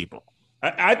these people.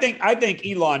 I think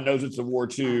Elon knows it's a war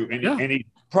too, and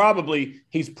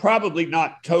he's probably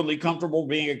not totally comfortable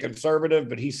being a conservative,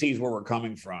 but he sees where we're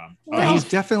coming from. He's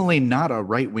definitely not a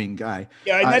right wing guy.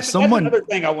 Yeah, and that's another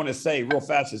thing I want to say real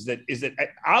fast is that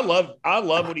I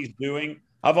love what he's doing.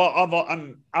 I've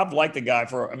liked the guy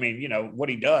for what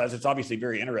he does. It's obviously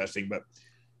very interesting, but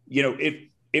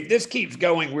if this keeps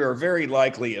going, we are very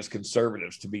likely as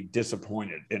conservatives to be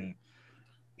disappointed in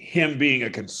him being a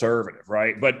conservative,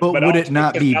 right? But would it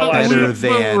not be better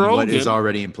than what is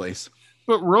already in place?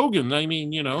 But Rogan,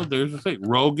 there's the thing.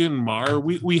 Rogan, Maher,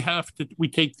 we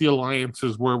take the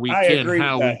alliances where we I can. Agree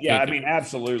with that. Yeah,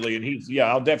 absolutely. And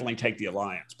I'll definitely take the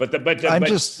alliance. But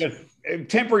just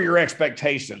temper your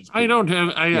expectations. I don't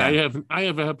have. I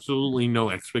have absolutely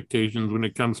no expectations when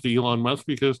it comes to Elon Musk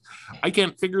because I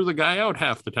can't figure the guy out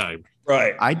half the time.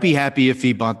 Right. I'd be happy if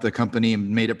he bought the company and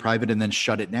made it private and then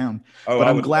shut it down. Oh, but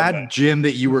I I'm would love glad, that. Jim,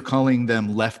 that you were calling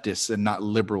them leftists and not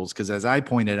liberals, because as I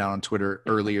pointed out on Twitter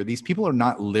earlier, these people are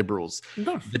not liberals.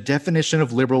 No. The definition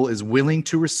of liberal is willing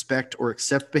to respect or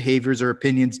accept behaviors or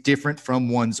opinions different from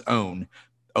one's own,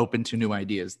 open to new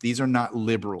ideas. These are not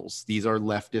liberals. These are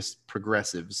leftist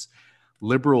progressives.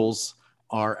 Liberals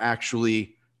are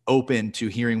actually open to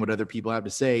hearing what other people have to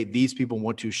say. These people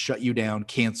want to shut you down,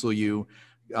 cancel you,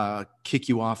 kick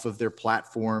you off of their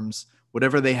platforms,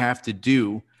 whatever they have to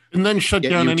do. And then shut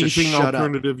down you to anything shut up.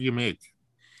 alternative you make.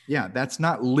 Yeah, that's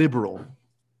not liberal.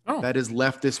 Oh. That is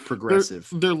leftist progressive.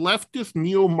 They're leftist,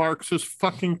 neo-Marxist,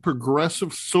 fucking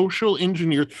progressive social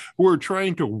engineers who are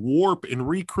trying to warp and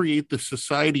recreate the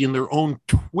society in their own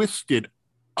twisted,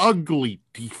 ugly,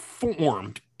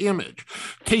 deformed image,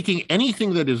 taking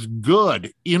anything that is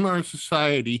good in our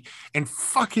society and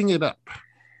fucking it up.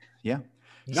 Yeah.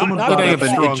 Someone brought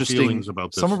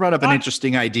up an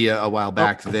interesting idea a while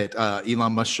back that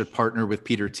Elon Musk should partner with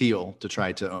Peter Thiel to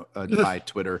try to buy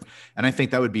Twitter. And I think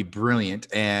that would be brilliant.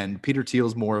 And Peter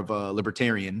Thiel's more of a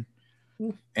libertarian.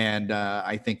 And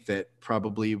I think that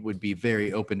probably would be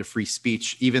very open to free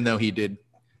speech, even though he did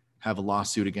have a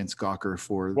lawsuit against Gawker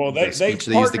for the speech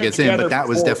they used against him. But that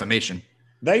was defamation.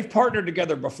 They've partnered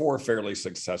together before fairly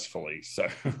successfully. So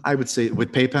I would say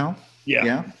with PayPal.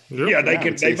 Yeah. They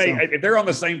can. They may. If they're on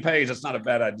the same page, that's not a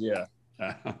bad idea.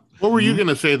 What were you going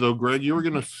to say though, Greg? You were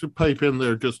going to pipe in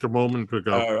there just a moment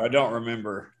ago. I don't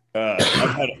remember.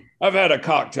 I've had a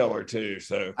cocktail or two,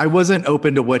 so I wasn't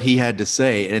open to what he had to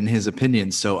say and his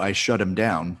opinions, so I shut him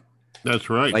down.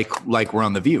 That's right. Like we're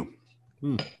on The View.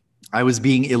 I was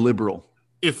being illiberal.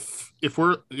 If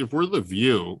we're The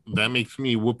View, that makes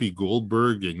me Whoopi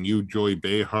Goldberg and you Joy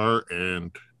Behar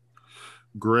and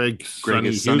Greg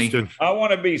Sonny Houston. I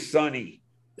want to be Sonny.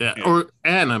 Yeah, or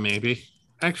Anna maybe.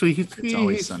 Actually, he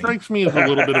strikes me as a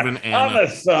little bit of an Anna. I'm a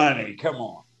Sonny. Come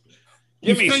on,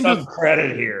 give me some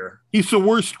credit here. He's the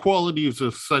worst qualities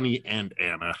of Sonny and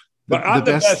Anna. But I'm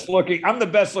the best looking. I'm the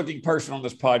best looking person on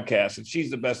this podcast, and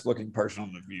she's the best looking person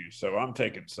on The View. So I'm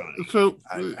taking Sonny. So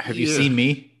have you seen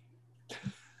me?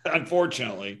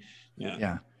 Unfortunately,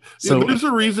 yeah. So there's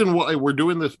a reason why we're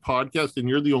doing this podcast, and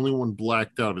you're the only one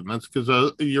blacked out, and that's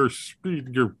because your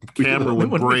camera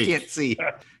would break. We can't see.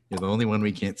 You're the only one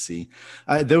we can't see.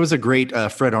 There was a great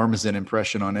Fred Armisen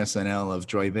impression on SNL of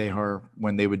Joy Behar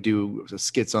when they would do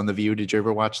skits on The View. Did you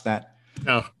ever watch that?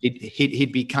 No.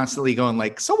 He'd be constantly going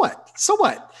like, "So what? So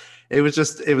what?" It was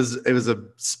a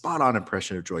spot on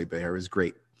impression of Joy Behar. It was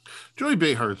great. Joy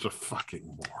Behar is a fucking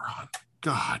moron.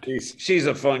 God, she's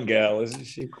a fun gal, isn't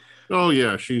she? Oh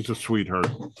yeah, she's a sweetheart.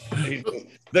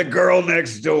 The girl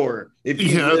next door. If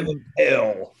you live in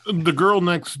hell, the girl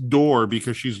next door,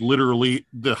 because she's literally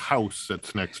the house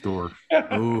that's next door.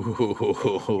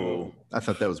 Oh, I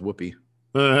thought that was Whoopi.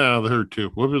 Her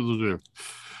too. What is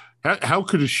it? How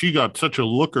could she got such a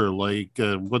looker like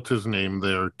what's his name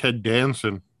there, Ted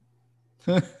Danson?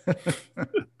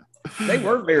 They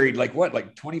were married like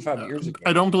 25 years ago?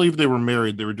 I don't believe they were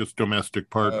married. They were just domestic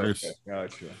partners. Okay,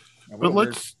 gotcha.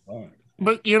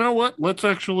 But you know what? Let's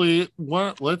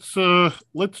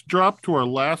drop to our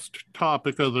last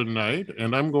topic of the night,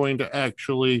 and I'm going to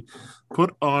actually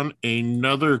put on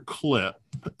another clip,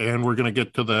 and we're going to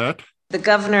get to that. The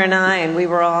governor and we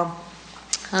were all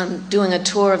doing a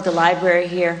tour of the library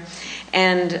here,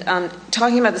 and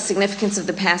talking about the significance of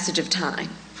the passage of time.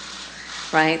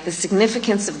 Right? The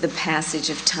significance of the passage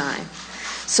of time.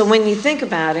 So when you think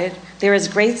about it, there is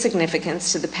great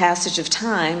significance to the passage of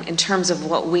time in terms of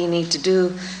what we need to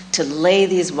do to lay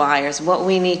these wires, what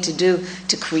we need to do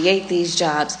to create these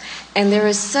jobs. And there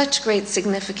is such great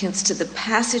significance to the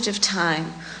passage of time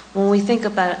when we think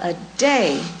about a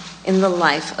day in the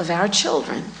life of our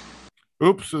children.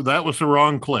 Oops, that was the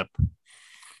wrong clip.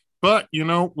 But,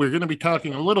 we're going to be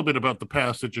talking a little bit about the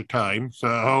passage of time,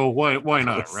 so why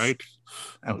not, right?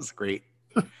 That was great.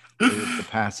 The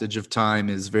passage of time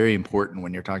is very important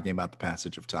when you're talking about the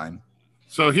passage of time.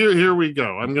 So here we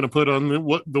go. I'm going to put on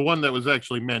the one that was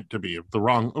actually meant to be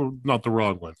not the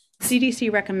wrong one.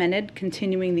 CDC recommended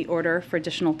continuing the order for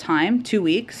additional time, 2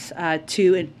 weeks,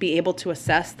 to be able to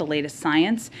assess the latest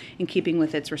science in keeping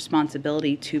with its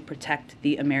responsibility to protect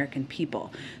the American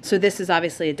people. So this is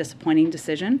obviously a disappointing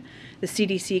decision. The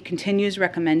CDC continues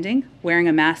recommending wearing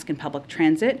a mask in public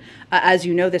transit. As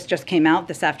you know, this just came out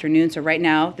this afternoon. So right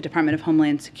now, the Department of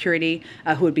Homeland Security,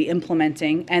 who would be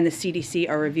implementing, and the CDC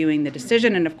are reviewing the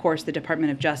decision. And of course, the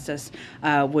Department of Justice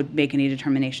would make any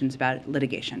determinations about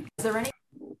litigation.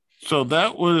 So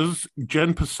that was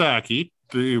Jen Psaki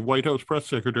the White House press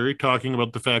secretary, talking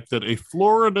about the fact that a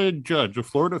Florida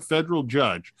federal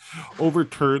judge,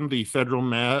 overturned the federal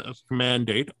mask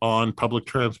mandate on public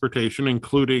transportation,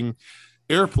 including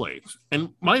airplanes. And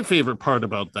my favorite part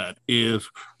about that is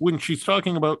when she's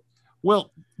talking about,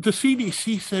 well, the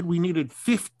CDC said we needed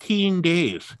 15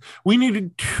 days. We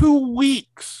needed 2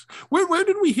 weeks. Where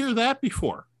did we hear that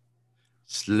before?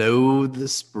 Slow the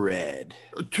spread.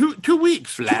 2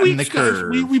 weeks. Flatten the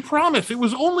curve. Guys. We promised it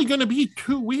was only going to be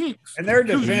 2 weeks. In their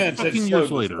defense, it slowed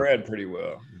the spread pretty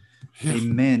well. He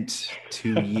meant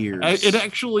 2 years. It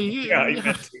actually is. Yeah, he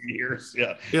meant 2 years.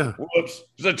 Yeah. Yeah. Whoops.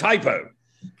 It's a typo.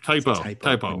 Typo.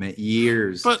 He meant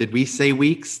years. But, did we say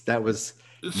weeks? That was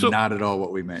not at all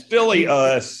what we meant. Silly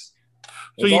us.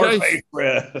 So you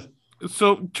guys,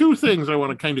 so 2 things I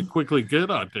want to kind of quickly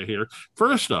get onto here.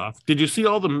 First off, did you see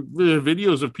all the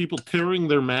videos of people tearing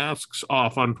their masks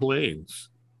off on planes?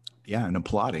 Yeah, and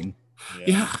applauding.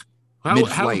 Yeah.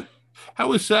 Mid-flight.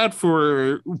 How is that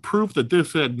for proof that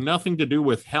this had nothing to do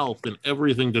with health and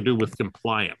everything to do with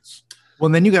compliance?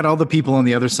 Well, then you got all the people on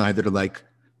the other side that are like,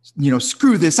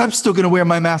 screw this. I'm still going to wear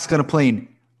my mask on a plane.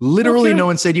 Literally, no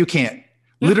one said you can't.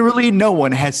 Literally, no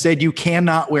one has said you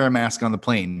cannot wear a mask on the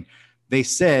plane. They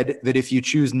said that if you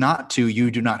choose not to,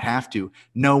 you do not have to.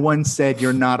 No one said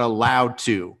you're not allowed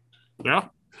to. Yeah.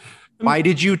 Why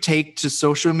did you take to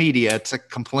social media to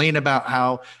complain about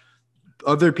how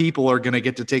other people are going to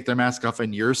get to take their mask off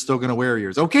and you're still going to wear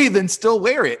yours? Okay, then still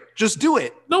wear it. Just do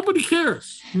it. Nobody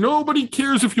cares. Nobody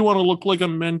cares if you want to look like a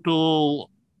mental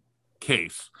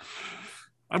case.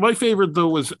 My favorite, though,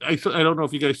 was I don't know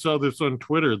if you guys saw this on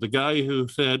Twitter. The guy who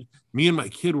said, "Me and my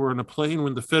kid were on a plane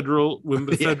when the federal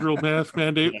mask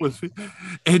mandate was,"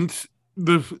 and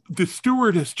the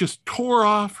stewardess just tore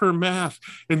off her mask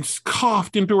and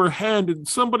coughed into her hand, and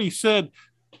somebody said,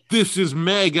 "This is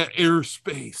MAGA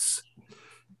airspace,"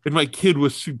 and my kid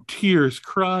was through tears,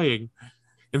 crying,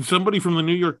 and somebody from the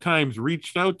New York Times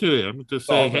reached out to him to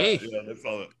say, "Hey, they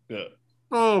saw it. Yeah.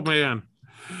 Oh man."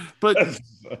 But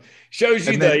shows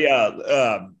you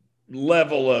the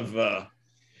level of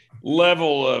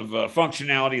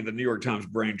functionality of the New York Times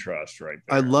brain trust, right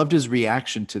there. I loved his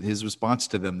reaction to his response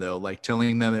to them, though, like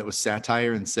telling them it was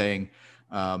satire and saying,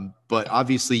 but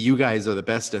obviously you guys are the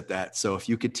best at that. So if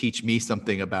you could teach me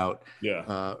something about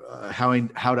how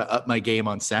to up my game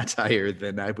on satire,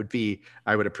 then I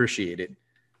would appreciate it.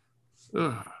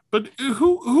 But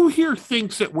who here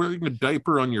thinks that wearing a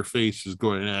diaper on your face is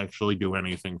going to actually do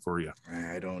anything for you?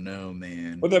 I don't know,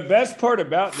 man. Well, the best part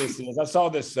about this is I saw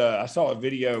a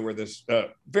video where this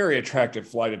very attractive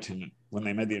flight attendant, when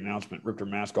they made the announcement, ripped her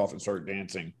mask off and started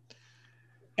dancing.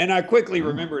 And I quickly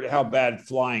remembered how bad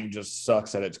flying just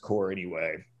sucks at its core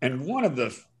anyway. And one of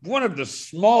the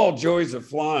small joys of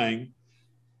flying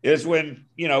is when,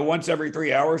 once every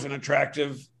 3 hours, an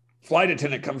attractive flight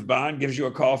attendant comes by and gives you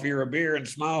a coffee or a beer and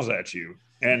smiles at you.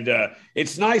 And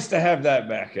it's nice to have that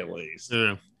back at least.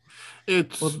 Yeah.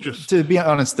 Just to be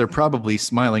honest, they're probably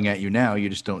smiling at you now. You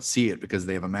just don't see it because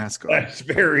they have a mask on. That's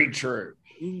very true.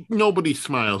 Nobody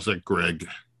smiles at Greg.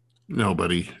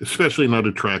 Nobody, especially not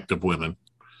attractive women.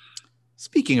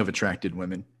 Speaking of attractive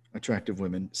women.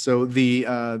 So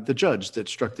the judge that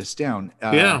struck this down.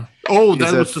 That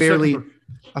was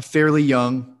a fairly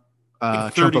young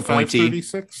Trump appointee.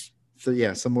 36? So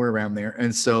yeah, somewhere around there.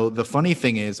 And so the funny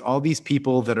thing is, all these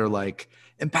people that are like,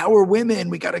 empower women,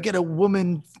 we got to get a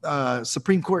woman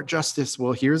Supreme Court justice.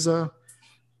 Well, here's a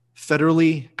federal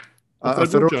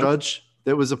judge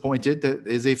that was appointed that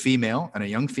is a female, and a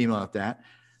young female at that,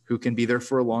 who can be there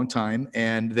for a long time.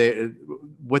 And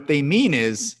what they mean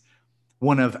is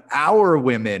one of our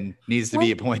women needs to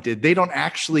be appointed. They don't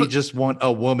actually just want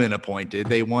a woman appointed.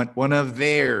 They want one of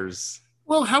theirs.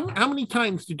 Well, how many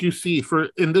times did you see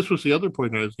and this was the other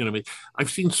point I was going to make.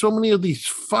 I've seen so many of these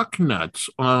fuck nuts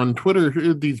on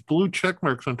Twitter, these blue check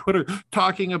marks on Twitter,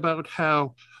 talking about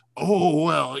how,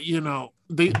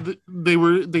 they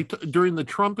during the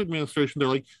Trump administration, they're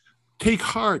like, take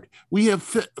heart. We have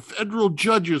federal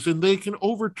judges and they can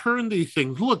overturn these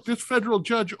things. Look, this federal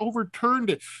judge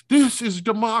overturned it. This is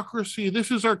democracy.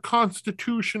 This is our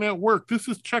Constitution at work. This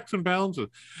is checks and balances.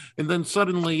 And then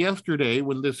suddenly yesterday,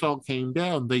 when this all came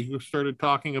down, they started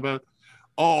talking about,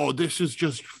 this is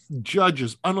just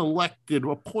judges,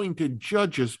 unelected, appointed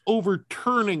judges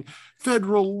overturning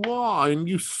federal law and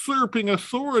usurping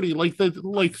authority,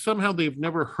 like somehow they've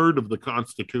never heard of the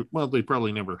Constitution. Well, they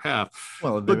probably never have.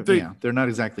 Well, they're not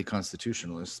exactly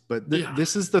constitutionalists, but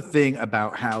this is the thing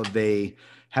about how they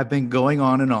have been going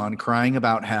on and on, crying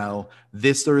about how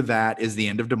this or that is the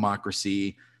end of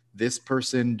democracy. this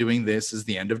person doing this is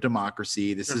the end of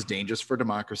democracy. This is dangerous for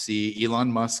democracy.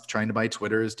 Elon Musk trying to buy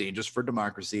Twitter is dangerous for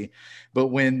democracy. But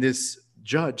when this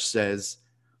judge says,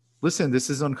 listen, this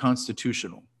is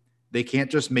unconstitutional, they can't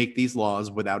just make these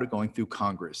laws without it going through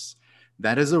Congress.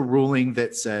 That is a ruling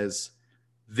that says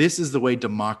this is the way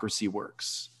democracy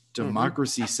works.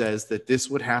 Democracy says that this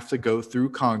would have to go through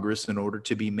Congress in order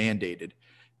to be mandated.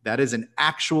 That is an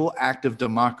actual act of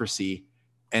democracy,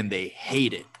 and they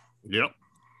hate it. Yep.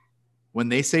 When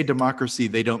they say democracy,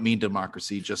 they don't mean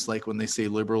democracy. Just like when they say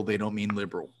liberal, they don't mean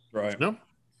liberal. Right. Yep.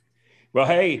 Well,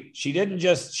 hey, she didn't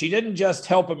just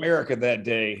help America that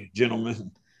day,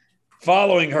 gentlemen.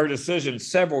 Following her decision,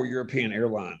 several European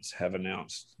airlines have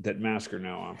announced that masks are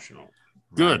now optional.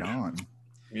 Good. Right on.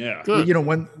 Yeah. Good. You know,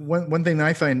 one thing that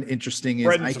I find interesting is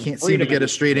Spreading I some can't seem to freedom get in a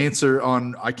straight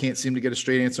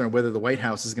answer on whether the White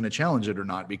House is going to challenge it or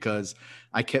not, because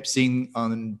I kept seeing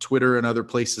on Twitter and other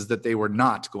places that they were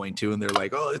not going to, and they're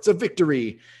like, oh, it's a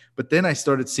victory. But then I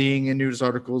started seeing in news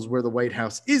articles where the White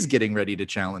House is getting ready to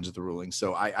challenge the ruling.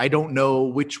 So I don't know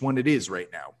which one it is right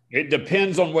now. It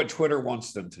depends on what Twitter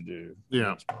wants them to do.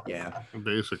 Yeah. Yeah.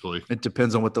 Basically. It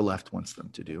depends on what the left wants them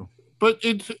to do. But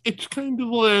it's kind of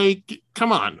like,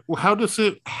 come on, how does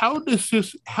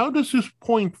this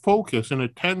point focus and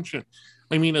attention?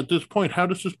 I mean, at this point, how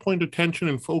does this point attention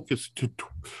and focus to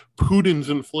Putin's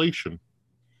inflation?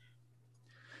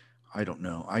 I don't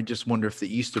know. I just wonder if the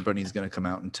Easter Bunny is going to come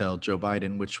out and tell Joe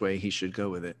Biden which way he should go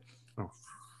with it. Oh.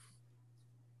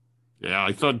 Yeah,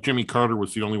 I thought Jimmy Carter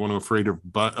was the only one afraid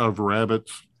of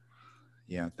rabbits.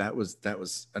 Yeah, that was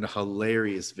a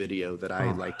hilarious video that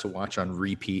I like to watch on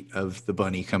repeat of the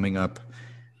bunny coming up,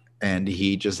 and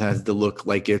he just has to look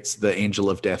like it's the angel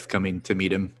of death coming to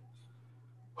meet him.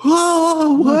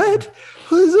 Whoa, what?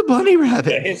 Who's a bunny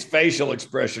rabbit? Yeah, his facial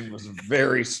expression was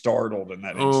very startled in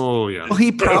that instant. Oh yeah. Well,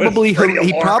 he probably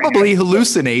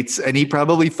hallucinates, and he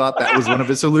probably thought that was one of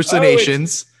his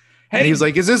hallucinations. And he was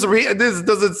like, "Is this real? This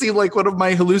doesn't seem like one of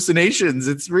my hallucinations.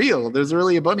 It's real. There's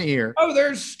really a bunny here." Oh,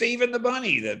 there's Stephen the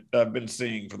Bunny that I've been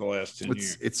seeing for the last 10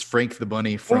 years. It's Frank the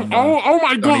Bunny from. Oh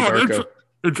my Donnie God!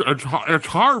 Darko. It's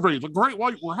Harvey, the great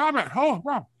white rabbit. Oh,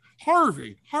 wow.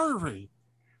 Harvey.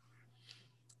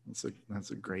 That's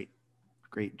a great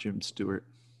Jim Stewart.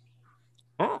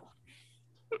 Oh.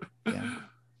 Yeah.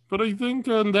 But I think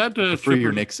on that For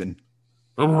your Nixon.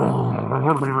 What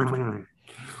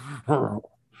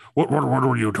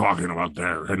were you talking about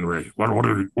there, Henry? What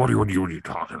are you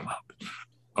talking about?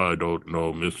 I don't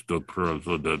know, Mr.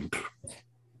 President.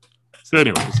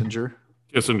 Anyway.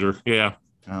 Kissinger, yeah.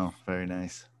 Oh, very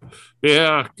nice.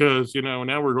 Yeah, because,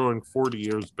 now we're going 40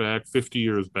 years back, 50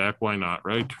 years back. Why not,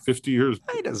 right? 50 years.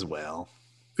 Might as well.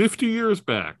 50 years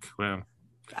back. Well,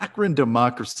 back when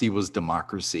democracy was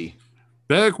democracy.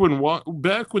 Back when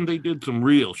they did some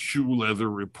real shoe leather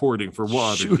reporting for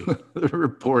Watergate.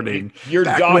 Reporting. Your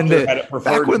doctor had it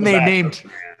preferred.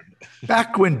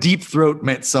 Back when Deep Throat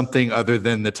meant something other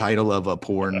than the title of a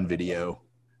porn video.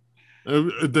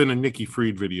 Than a Nikki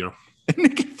Fried video.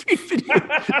 Nikki Fried video.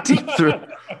 Deep Throat.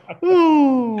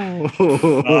 Oh.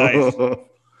 Nice.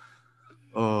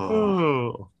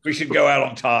 Oh. We should go out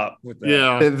on top with that.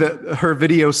 Yeah. Her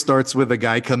video starts with a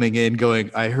guy coming in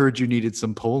going, "I heard you needed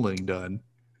some polling done."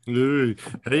 Hey,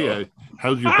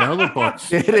 how's your ballot box?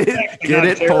 Get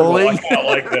it, polling. I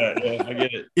like that. Yeah, I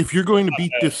get it. If you're going to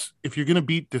beat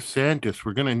DeSantis,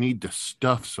 we're going to need to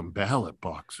stuff some ballot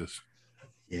boxes.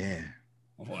 Yeah.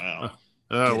 Wow.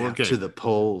 Okay. To the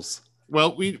polls.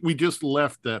 Well, we just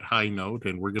left that high note,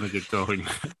 and we're going to get going.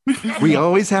 We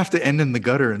always have to end in the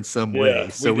gutter in some way,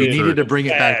 so we needed to bring it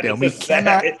back down. We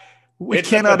cannot end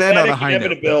on a high note.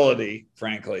 Inevitability,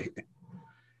 frankly.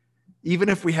 Even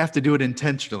if we have to do it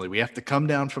intentionally, we have to come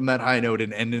down from that high note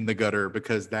and end in the gutter,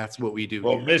 because that's what we do.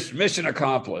 Well, mission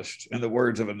accomplished, in the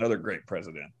words of another great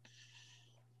president.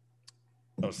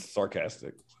 That was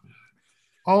sarcastic.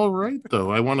 All right, though.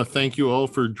 I want to thank you all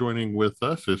for joining with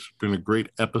us. It's been a great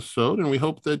episode, and we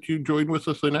hope that you join with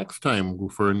us the next time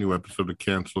for a new episode of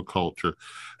Cancel Culture.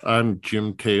 I'm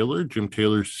Jim Taylor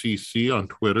CC on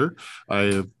Twitter.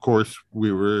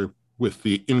 We were with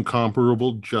the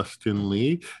incomparable Justin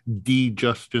Lee,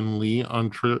 Justin Lee on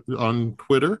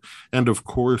Twitter, and of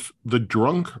course, the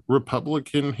drunk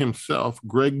Republican himself,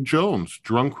 Greg Jones,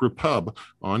 Drunk Repub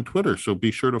on Twitter. So be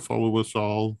sure to follow us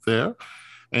all there.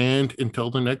 And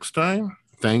until the next time,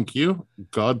 thank you.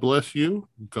 God bless you.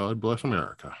 God bless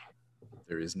America.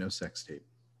 There is no sex tape.